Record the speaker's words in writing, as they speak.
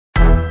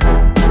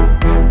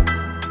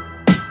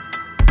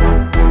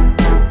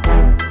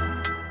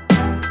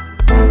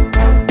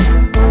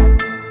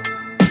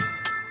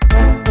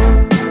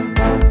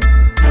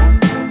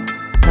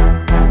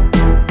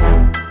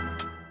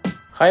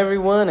Hi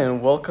everyone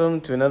and welcome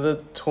to another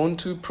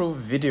Tone2 Pro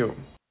video.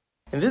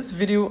 In this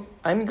video,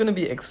 I'm going to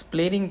be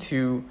explaining to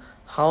you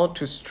how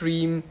to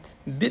stream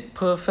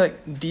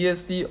bit-perfect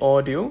DSD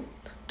audio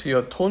to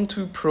your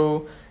Tone2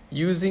 Pro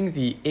using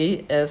the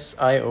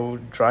ASIO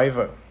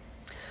driver.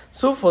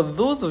 So for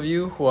those of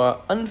you who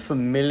are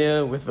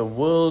unfamiliar with the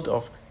world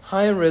of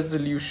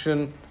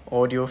high-resolution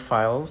audio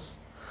files,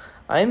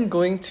 I'm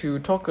going to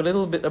talk a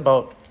little bit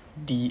about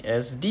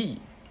DSD.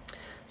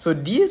 So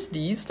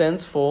DSD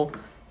stands for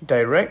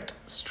Direct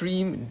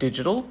Stream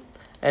Digital,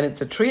 and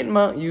it's a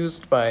trademark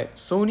used by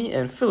Sony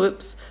and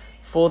Philips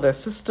for their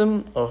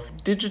system of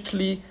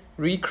digitally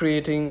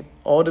recreating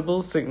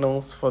audible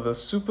signals for the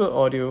Super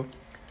Audio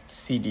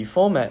CD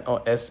format, or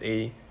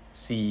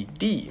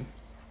SACD.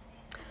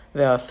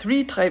 There are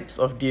three types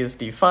of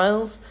DSD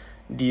files: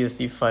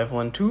 DSD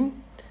 512,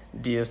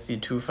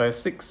 DSD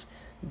 256,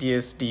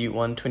 DSD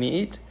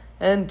 128,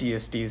 and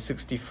DSD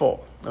 64.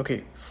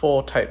 Okay,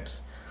 four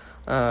types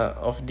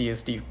of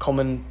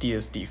common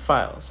DSD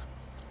files.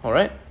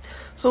 Alright,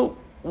 so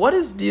what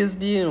is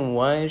DSD and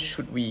why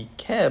should we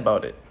care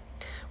about it?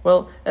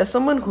 Well, as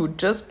someone who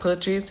just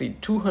purchased a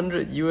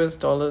 $200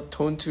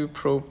 Tone2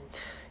 Pro,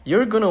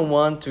 you're gonna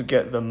want to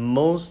get the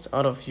most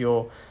out of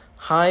your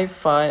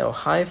hi-fi or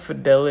high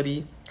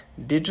fidelity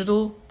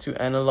digital to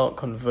analog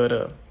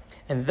converter.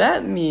 And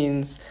that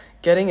means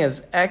getting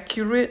as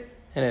accurate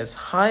and as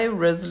high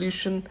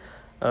resolution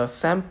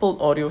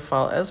sampled audio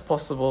file as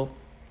possible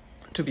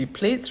to be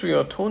played through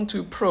your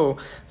Tone2 Pro,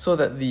 so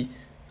that the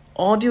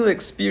audio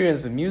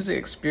experience, the music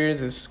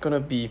experience, is going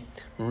to be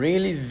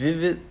really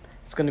vivid.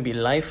 It's going to be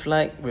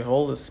lifelike, with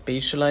all the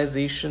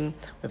spatialization,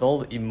 with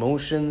all the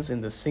emotions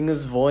in the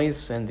singer's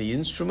voice and the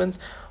instruments,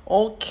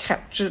 all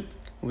captured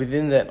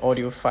within that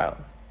audio file.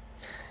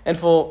 And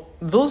for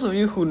those of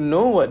you who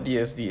know what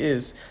DSD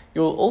is,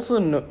 you'll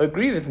also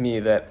agree with me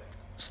that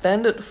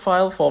standard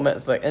file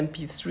formats like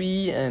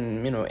MP3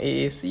 and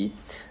AAC,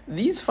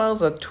 these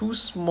files are too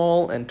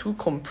small and too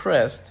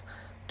compressed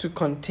to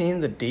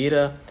contain the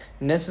data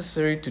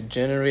necessary to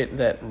generate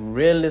that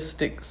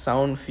realistic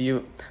sound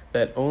field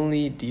that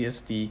only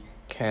DSD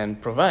can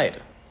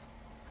provide.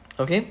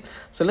 Okay,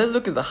 so let's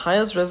look at the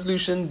highest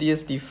resolution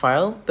DSD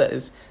file, that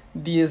is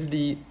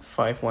DSD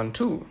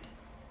 512.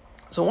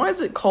 So why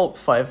is it called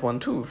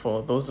 512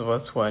 for those of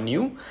us who are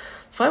new?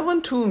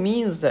 512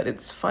 means that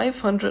it's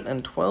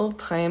 512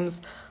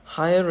 times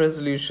higher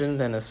resolution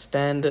than a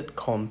standard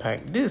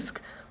compact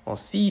disc or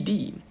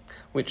CD,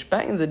 which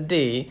back in the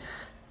day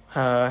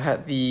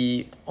had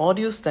the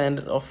audio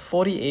standard of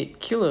 48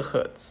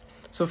 kilohertz.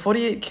 So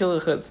 48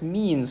 kilohertz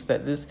means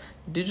that this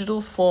digital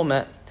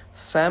format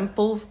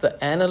samples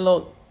the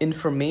analog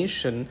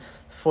information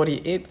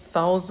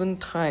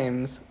 48,000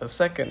 times a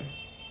second.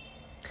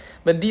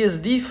 But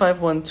DSD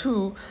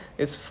 512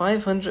 is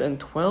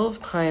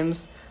 512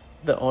 times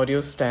the audio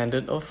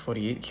standard of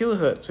 48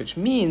 kilohertz, which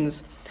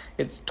means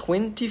it's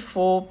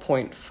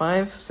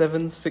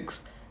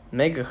 24.576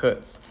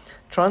 megahertz.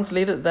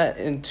 Translated that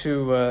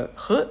into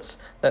hertz,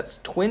 that's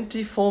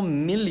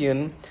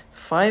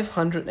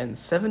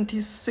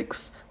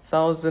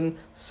 24,576,000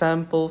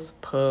 samples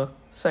per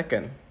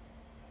second.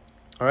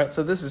 Alright,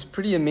 so this is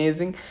pretty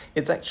amazing.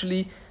 It's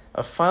actually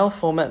a file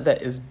format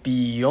that is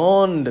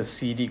beyond the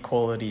CD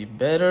quality,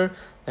 better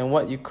than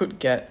what you could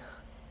get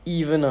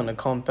even on a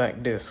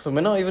compact disc. So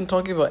we're not even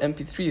talking about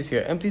MP3s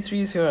here.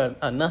 MP3s here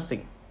are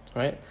nothing,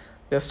 right?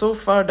 They're so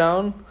far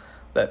down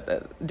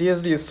that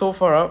DSD is so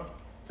far up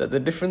that the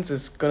difference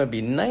is going to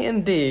be night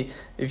and day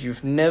if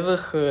you've never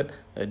heard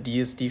a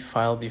DSD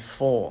file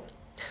before.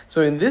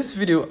 So in this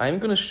video, I'm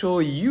going to show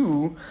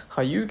you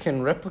how you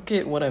can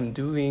replicate what I'm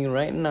doing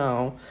right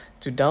now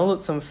to download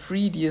some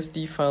free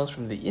DSD files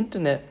from the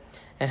internet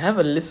and have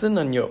a listen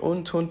on your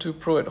own Tone2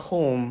 Pro at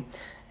home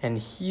and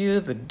hear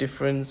the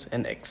difference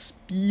and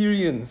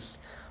experience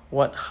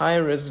what high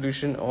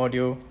resolution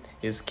audio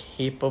is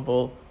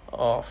capable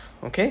of.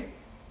 Okay?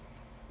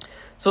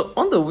 So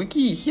on the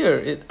wiki here,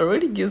 it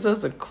already gives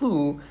us a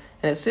clue,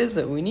 and it says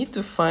that we need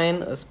to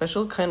find a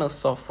special kind of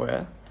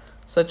software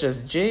such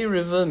as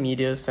JRiver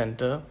Media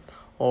Center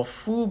or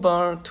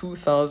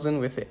Foobar2000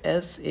 with the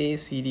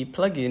SACD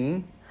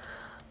plugin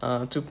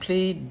to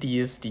play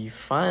DSD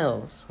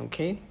files.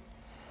 Okay,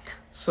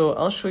 so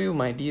I'll show you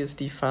my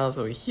DSD files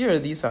over here.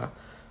 These are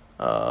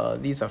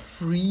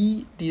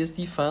free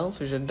DSD files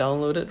which are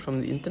downloaded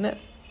from the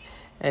internet,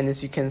 and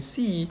as you can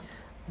see,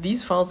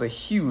 these files are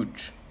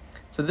huge.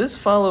 So this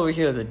file over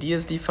here, the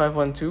DSD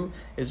 512,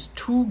 is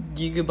 2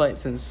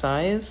 gigabytes in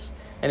size,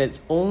 and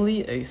it's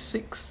only a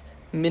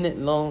 6-minute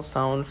long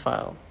sound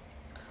file.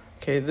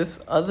 Okay,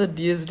 this other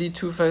DSD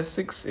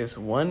 256 is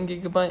 1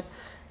 gigabyte,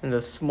 and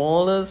the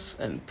smallest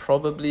and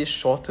probably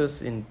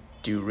shortest in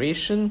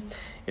duration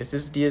is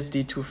this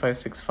DSD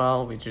 256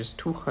 file, which is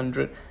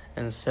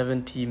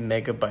 270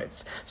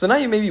 megabytes. So now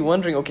you may be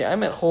wondering, okay,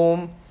 I'm at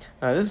home,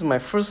 this is my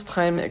first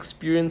time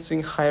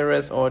experiencing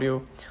high-res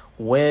audio.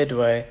 Where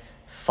do I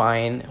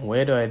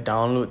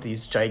download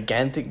these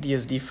gigantic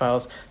DSD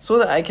files so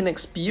that I can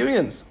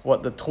experience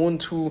what the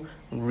Tone2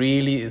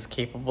 really is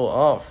capable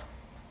of?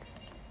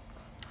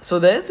 So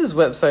there's this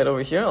website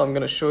over here. I'm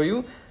going to show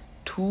you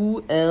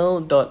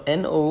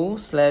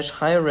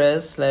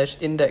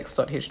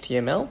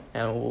 2l.no/high-res/index.html,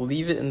 and I will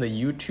leave it in the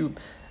YouTube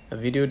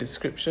video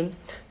description.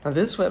 Now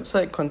this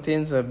website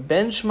contains a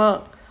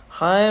benchmark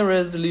high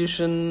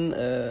resolution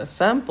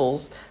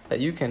samples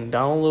that you can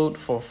download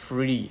for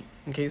free.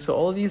 Okay, so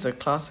all these are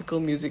classical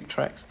music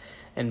tracks,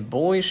 and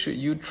boy, should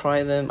you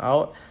try them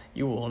out,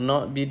 you will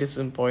not be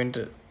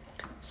disappointed.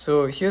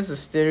 So here's the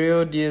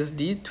stereo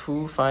DSD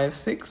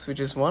 256, which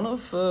is one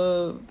of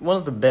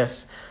the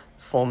best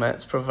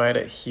formats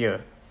provided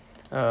here.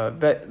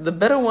 The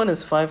better one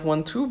is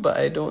 512, but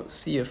I don't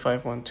see a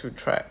 512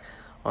 track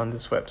on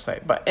this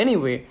website. But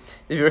anyway,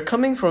 if you're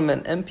coming from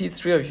an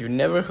MP3 or if you've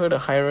never heard a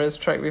high-res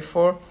track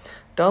before,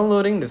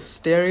 downloading the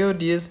stereo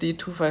DSD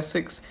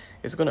 256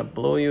 is gonna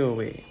blow you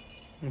away.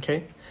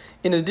 Okay,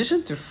 in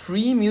addition to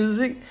free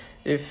music,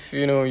 if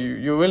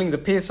you're willing to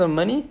pay some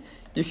money,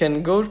 you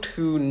can go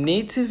to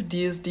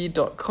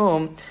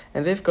nativedsd.com,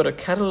 and they've got a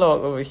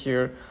catalog over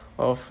here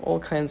of all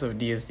kinds of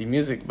DSD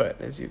music, but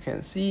as you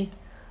can see,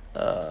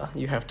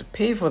 you have to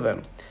pay for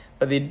them.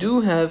 But they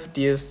do have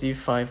DSD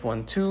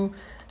 512,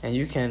 and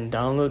you can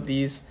download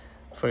these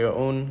for your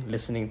own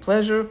listening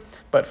pleasure,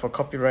 but for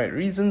copyright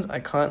reasons, I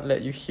can't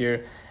let you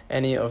hear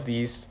any of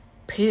these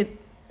paid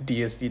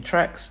DSD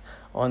tracks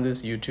on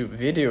this YouTube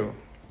video.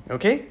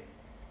 Okay,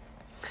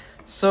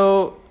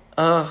 so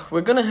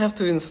we're gonna have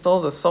to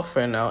install the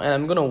software now, and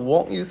I'm gonna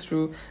walk you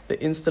through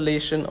the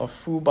installation of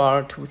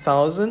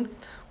Foobar2000,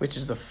 which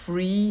is a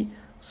free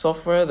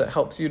software that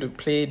helps you to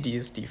play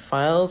DSD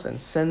files and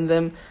send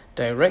them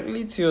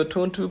directly to your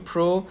Tone2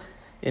 Pro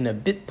in a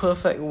bit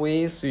perfect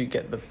way, so you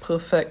get the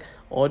perfect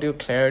audio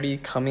clarity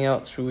coming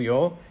out through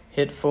your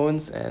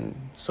headphones, and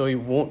so you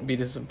won't be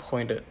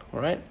disappointed.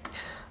 Alright,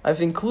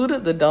 I've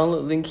included the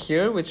download link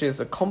here, which is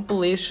a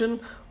compilation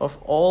of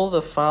all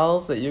the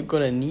files that you're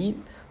gonna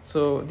need.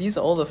 So these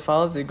are all the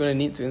files you're gonna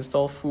need to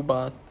install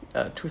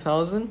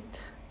Foobar2000.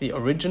 The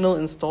original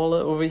installer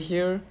over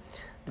here,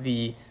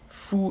 the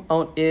Foo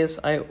Out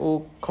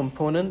ASIO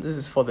component. This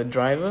is for the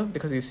driver,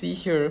 because you see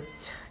here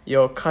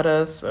your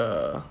Khadas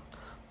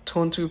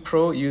Tone2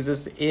 Pro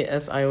uses the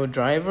ASIO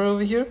driver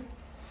over here,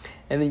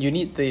 and then you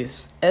need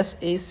this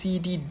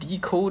SACD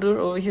decoder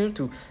over here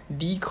to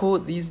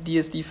decode these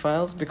DSD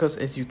files, because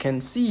as you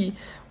can see,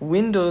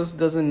 Windows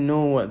doesn't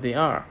know what they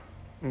are.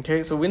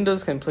 Okay, so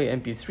Windows can play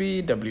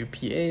MP3,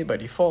 WPA by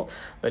default,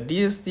 but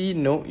DSD,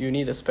 no, you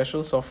need a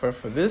special software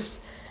for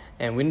this,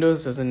 and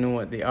Windows doesn't know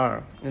what they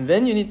are. And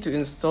then you need to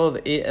install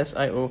the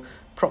ASIO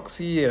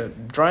proxy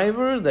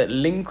driver that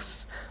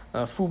links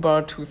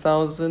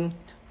Foobar2000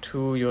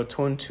 to your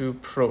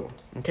Tone2 Pro.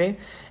 Okay,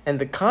 and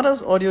the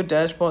Khadas audio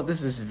dashboard,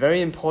 this is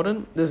very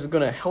important. This is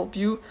going to help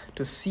you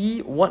to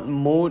see what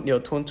mode your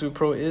Tone2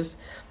 Pro is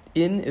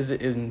in. Is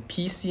it in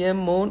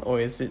PCM mode or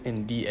is it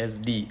in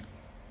DSD?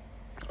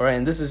 Alright,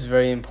 and this is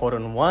very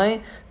important.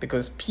 Why?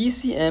 Because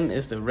PCM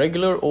is the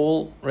regular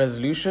old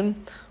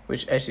resolution,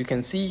 which as you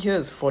can see here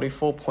is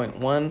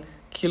 44.1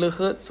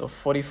 kilohertz or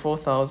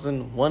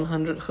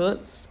 44,100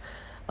 hertz.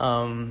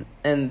 And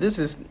this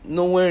is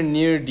nowhere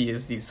near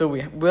DSD. So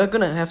we're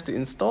going to have to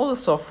install the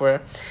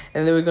software,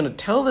 and then we're going to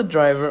tell the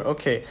driver,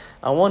 okay,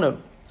 I want to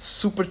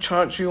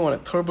supercharge you, I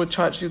want to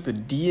turbocharge you to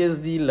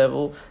DSD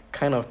level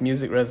kind of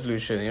music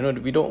resolution.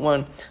 We don't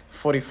want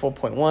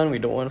 44.1, we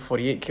don't want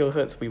 48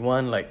 kilohertz, we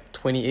want like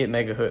 28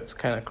 megahertz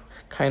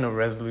kind of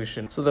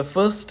resolution. So the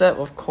first step,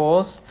 of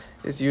course,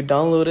 is you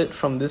download it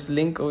from this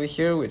link over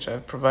here, which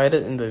I've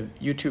provided in the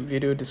YouTube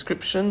video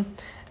description.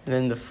 And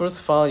then the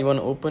first file you want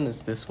to open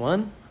is this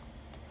one.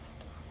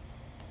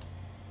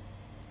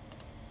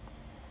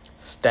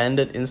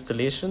 Standard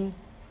installation.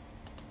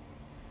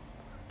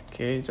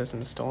 Okay, just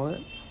install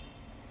it.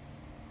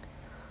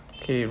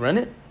 Okay, run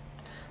it.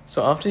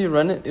 So after you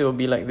run it, it will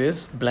be like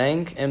this,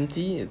 blank,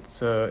 empty.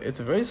 It's a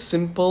very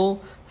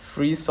simple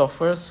free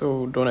software,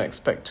 so don't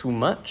expect too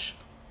much.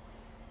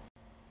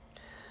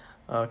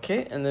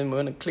 Okay, and then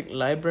we're going to click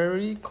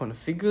library,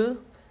 configure,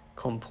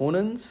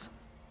 components,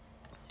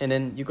 and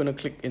then you're going to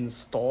click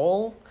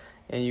install,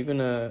 and you're going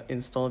to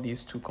install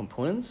these two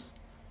components.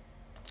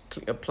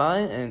 Click apply,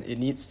 and it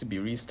needs to be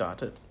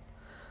restarted.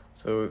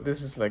 So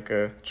this is like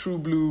a true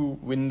blue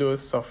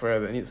Windows software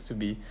that needs to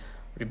be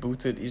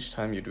rebooted each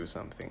time you do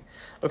something.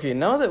 Okay,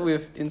 now that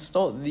we've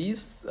installed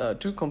these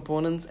two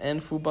components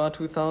and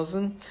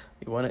Foobar2000,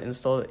 we want to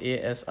install the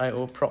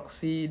ASIO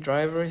proxy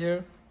driver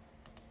here.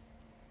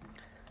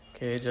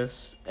 Okay,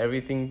 just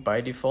everything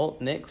by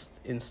default.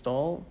 Next,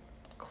 install,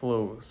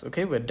 close.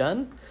 Okay, we're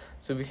done.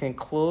 So we can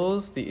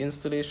close the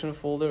installation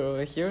folder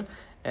over here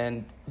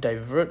and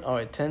divert our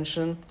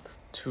attention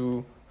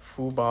to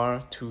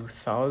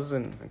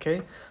Foobar2000.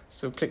 Okay,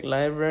 so click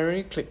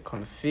library, click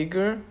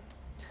configure.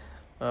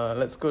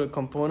 Let's go to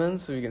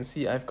components. So you can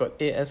see I've got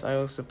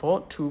ASIO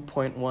support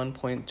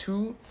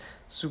 2.1.2,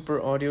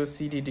 super audio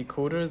CD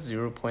decoder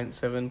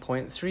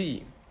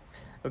 0.7.3.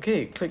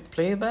 Okay, click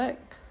playback,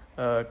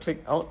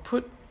 click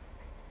output.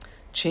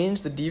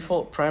 change the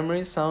default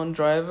primary sound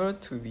driver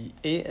to the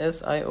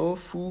ASIO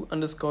foo_DSD_ASIO.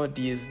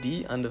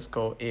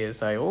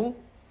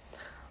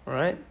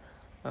 Alright,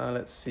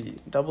 let's see,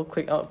 double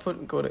click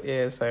output, go to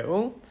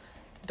ASIO,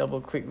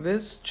 double click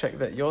this, check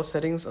that your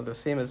settings are the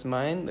same as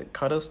mine. The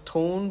Khadas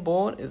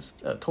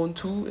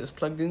Tone2 is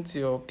plugged into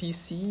your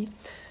PC.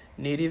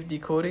 Native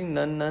decoding,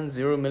 none,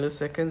 0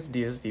 milliseconds,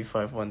 DSD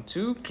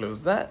 512,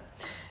 close that.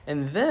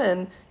 And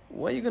then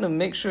what you're going to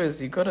make sure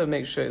is you got to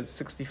make sure it's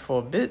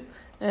 64-bit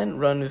and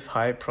run with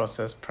high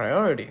process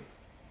priority.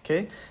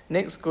 Okay,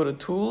 next go to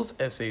Tools,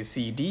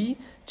 SACD,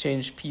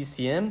 change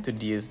PCM to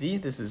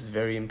DSD, this is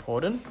very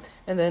important,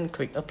 and then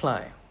click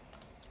Apply.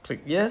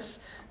 Click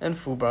Yes, and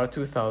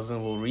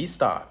Foobar2000 will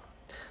restart.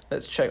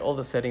 Let's check all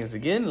the settings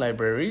again.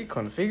 Library,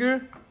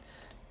 Configure,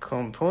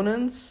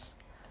 Components,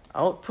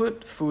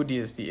 Output, Foo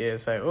DSD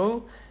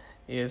ASIO,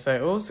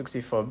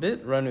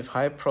 64-bit, run with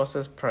high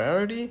process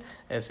priority,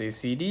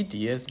 SACD,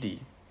 DSD.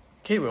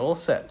 Okay, we're all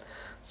set.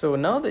 So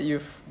now that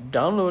you've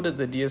downloaded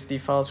the DSD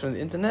files from the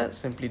internet,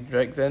 simply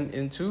drag them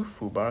into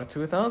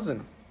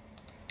Foobar2000.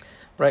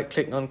 Right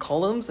click on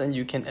columns and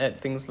you can add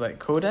things like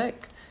codec.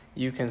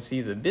 You can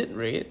see the bit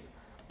rate.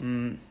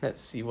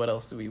 Let's see, what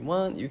else do we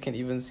want? You can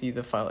even see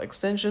the file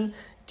extension,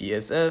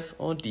 DSF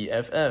or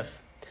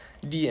DFF.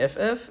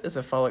 DFF is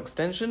a file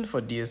extension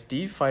for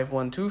DSD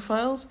 512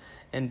 files,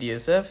 and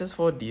DSF is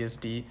for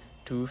DSD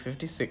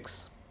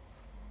 256.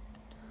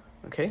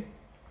 Okay,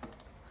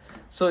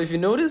 so if you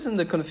notice in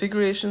the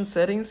configuration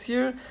settings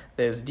here,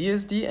 there's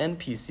DSD and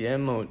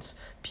PCM modes.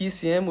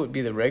 PCM would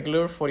be the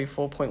regular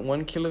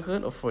 44.1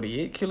 kHz or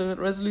 48 kHz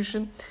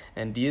resolution,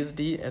 and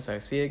DSD, as I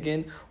say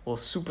again, will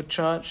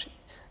supercharge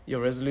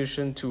your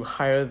resolution to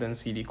higher than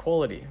CD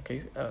quality.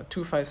 Okay,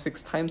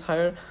 256 times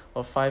higher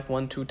or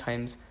 512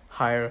 times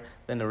higher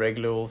than a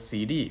regular old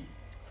CD.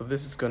 So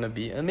this is going to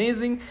be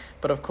amazing.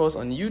 But of course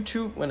on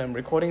YouTube, when I'm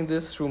recording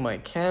this through my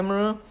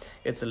camera,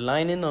 it's a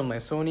line-in on my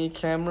Sony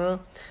camera.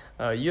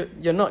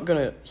 You're not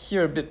going to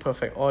hear bit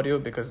perfect audio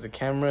because the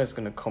camera is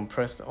going to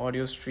compress the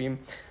audio stream.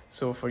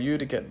 So for you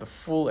to get the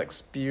full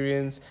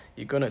experience,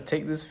 you're going to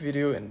take this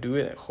video and do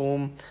it at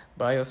home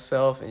by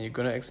yourself, and you're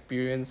going to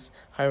experience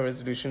high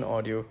resolution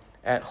audio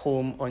at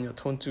home on your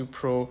Tone2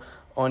 Pro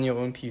on your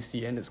own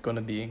PC, and it's going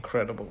to be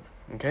incredible.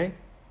 Okay,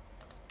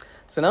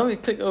 so now we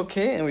click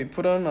OK and we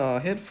put on our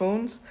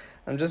headphones.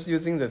 I'm just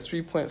using the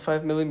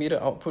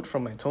 3.5mm output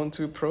from my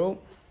Tone2 Pro.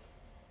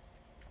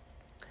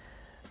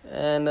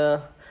 And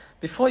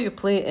before you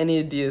play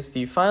any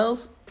DSD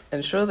files,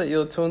 ensure that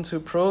your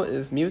Tone2 Pro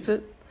is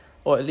muted,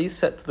 or at least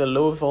set to the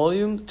low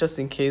volume, just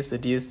in case the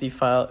DSD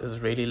file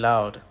is really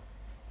loud.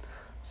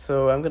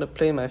 So I'm going to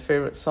play my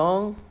favorite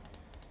song.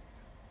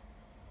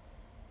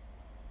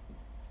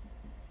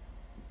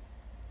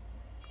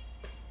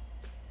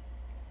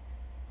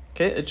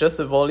 Okay, adjust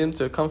the volume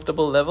to a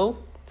comfortable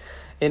level.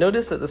 And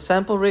notice that the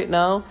sample rate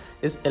now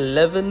is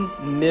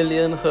 11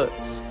 million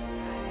hertz.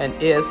 And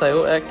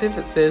ASIO active,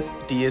 it says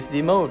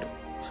DSD mode.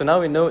 So now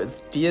we know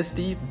it's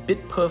DSD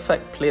bit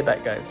perfect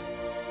playback, guys.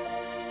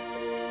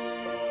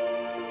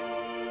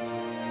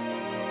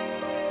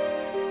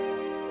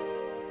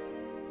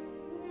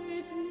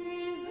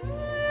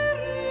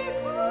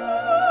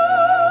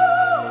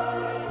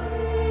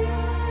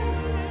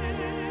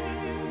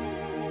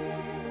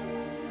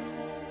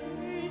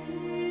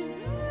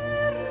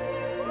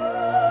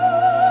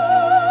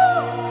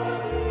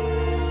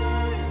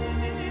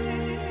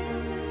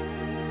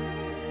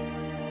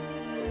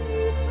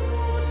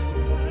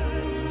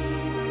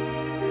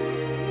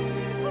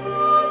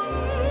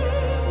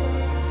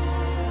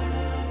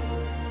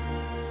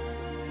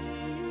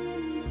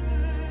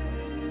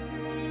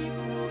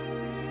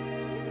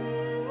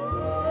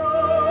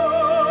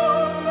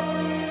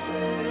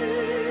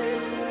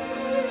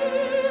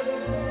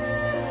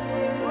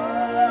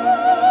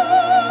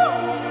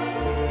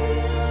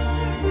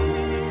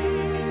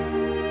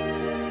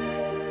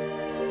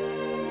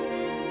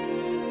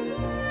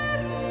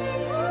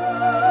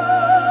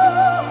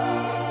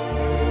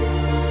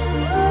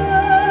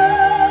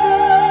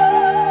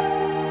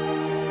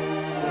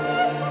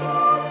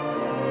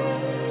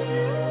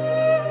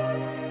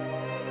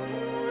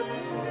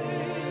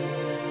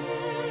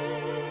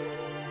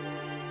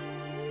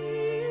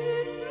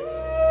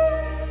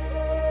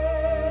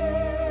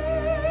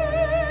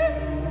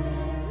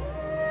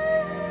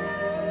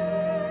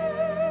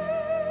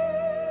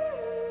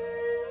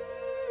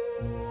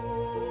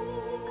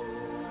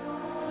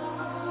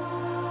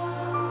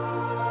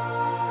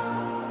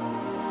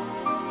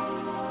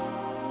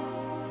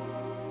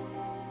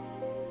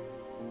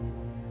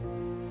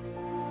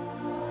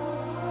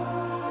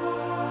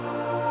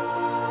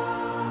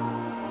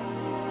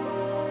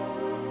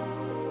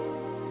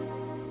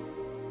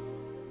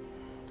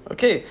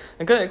 Okay,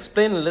 I'm going to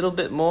explain a little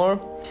bit more.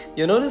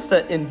 You'll notice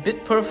that in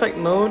bit perfect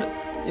mode,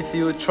 if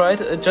you try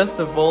to adjust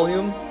the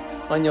volume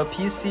on your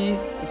PC,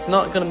 it's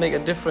not going to make a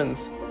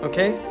difference,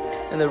 okay?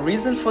 And the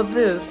reason for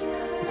this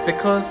is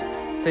because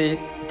the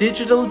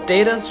digital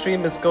data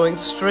stream is going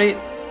straight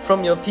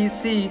from your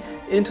PC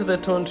into the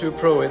Tone2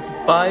 Pro. It's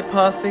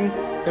bypassing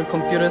your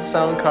computer's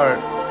sound card.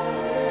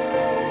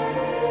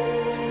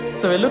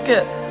 So we look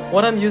at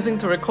what I'm using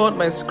to record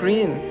my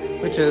screen,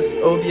 which is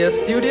OBS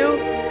Studio.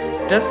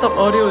 Desktop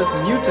audio is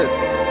muted,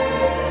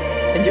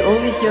 and you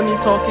only hear me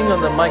talking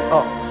on the mic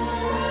aux.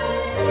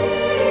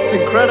 It's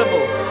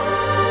incredible.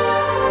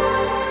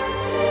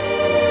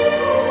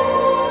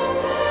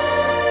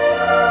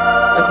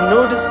 There's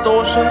no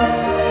distortion.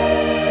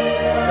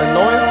 The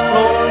noise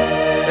floor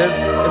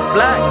is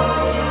black.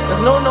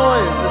 There's no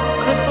noise. It's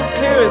crystal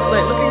clear. It's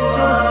like looking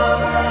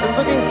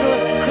through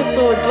a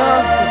crystal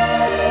glass.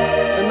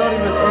 And not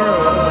even air.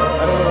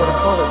 I don't know what to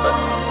call it,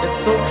 but it's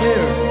so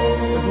clear.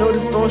 There's no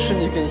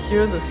distortion. You can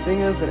hear the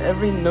singers and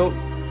every note.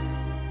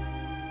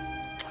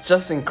 It's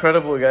just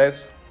incredible,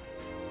 guys.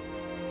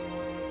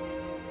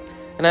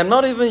 And I'm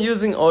not even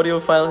using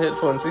audiophile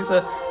headphones. These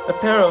are a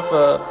pair of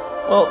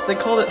well, they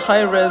call it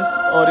high-res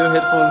audio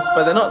headphones,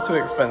 but they're not too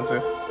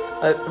expensive.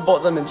 I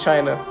bought them in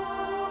China.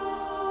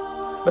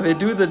 But they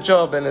do the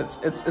job, and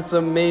it's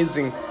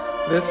amazing.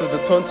 This with the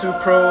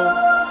Tone2 Pro,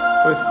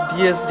 with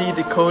DSD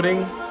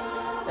decoding.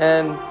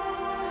 And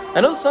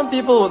I know some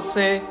people would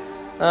say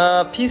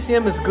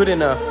PCM is good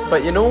enough,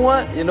 but you know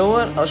what?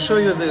 I'll show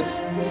you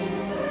this.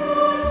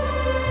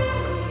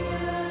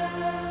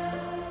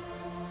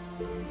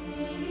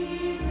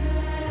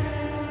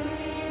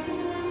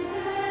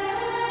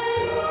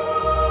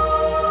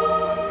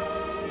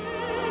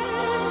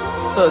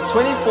 So a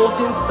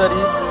 2014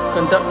 study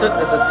conducted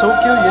at the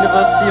Tokyo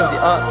University of the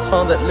Arts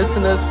found that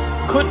listeners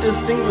could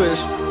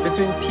distinguish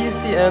between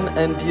PCM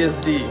and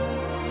DSD.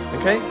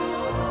 Okay?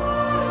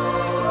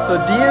 So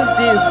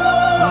DSD is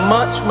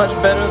much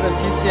better than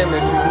PCM.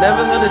 If you've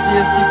never heard a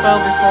DSD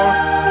file before,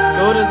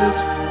 go to this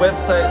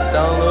website,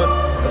 download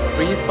a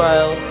free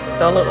file,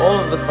 download all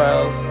of the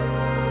files,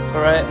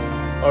 alright?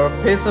 Or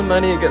pay some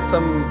money, get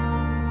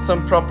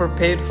some proper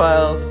paid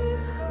files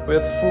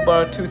with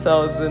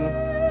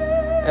Foobar2000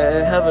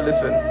 and have a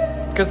listen.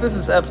 Because this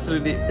is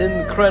absolutely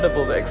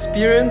incredible. The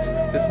experience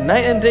is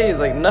night and day,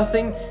 like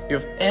nothing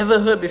you've ever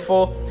heard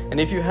before. And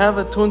if you have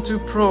a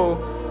Tone2 Pro,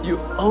 you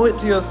owe it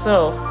to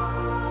yourself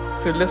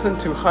to listen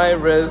to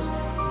high-res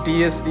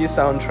DSD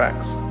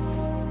soundtracks.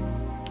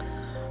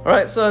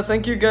 Alright, so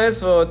thank you guys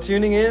for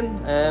tuning in,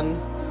 and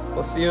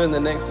we'll see you in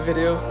the next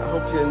video. I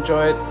hope you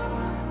enjoyed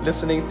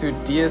listening to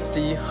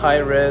DSD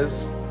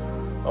high-res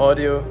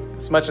audio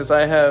as much as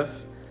I have,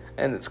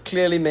 and it's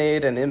clearly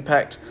made an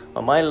impact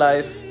on my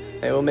life,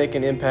 and it will make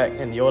an impact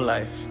in your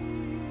life.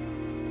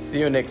 See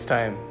you next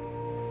time.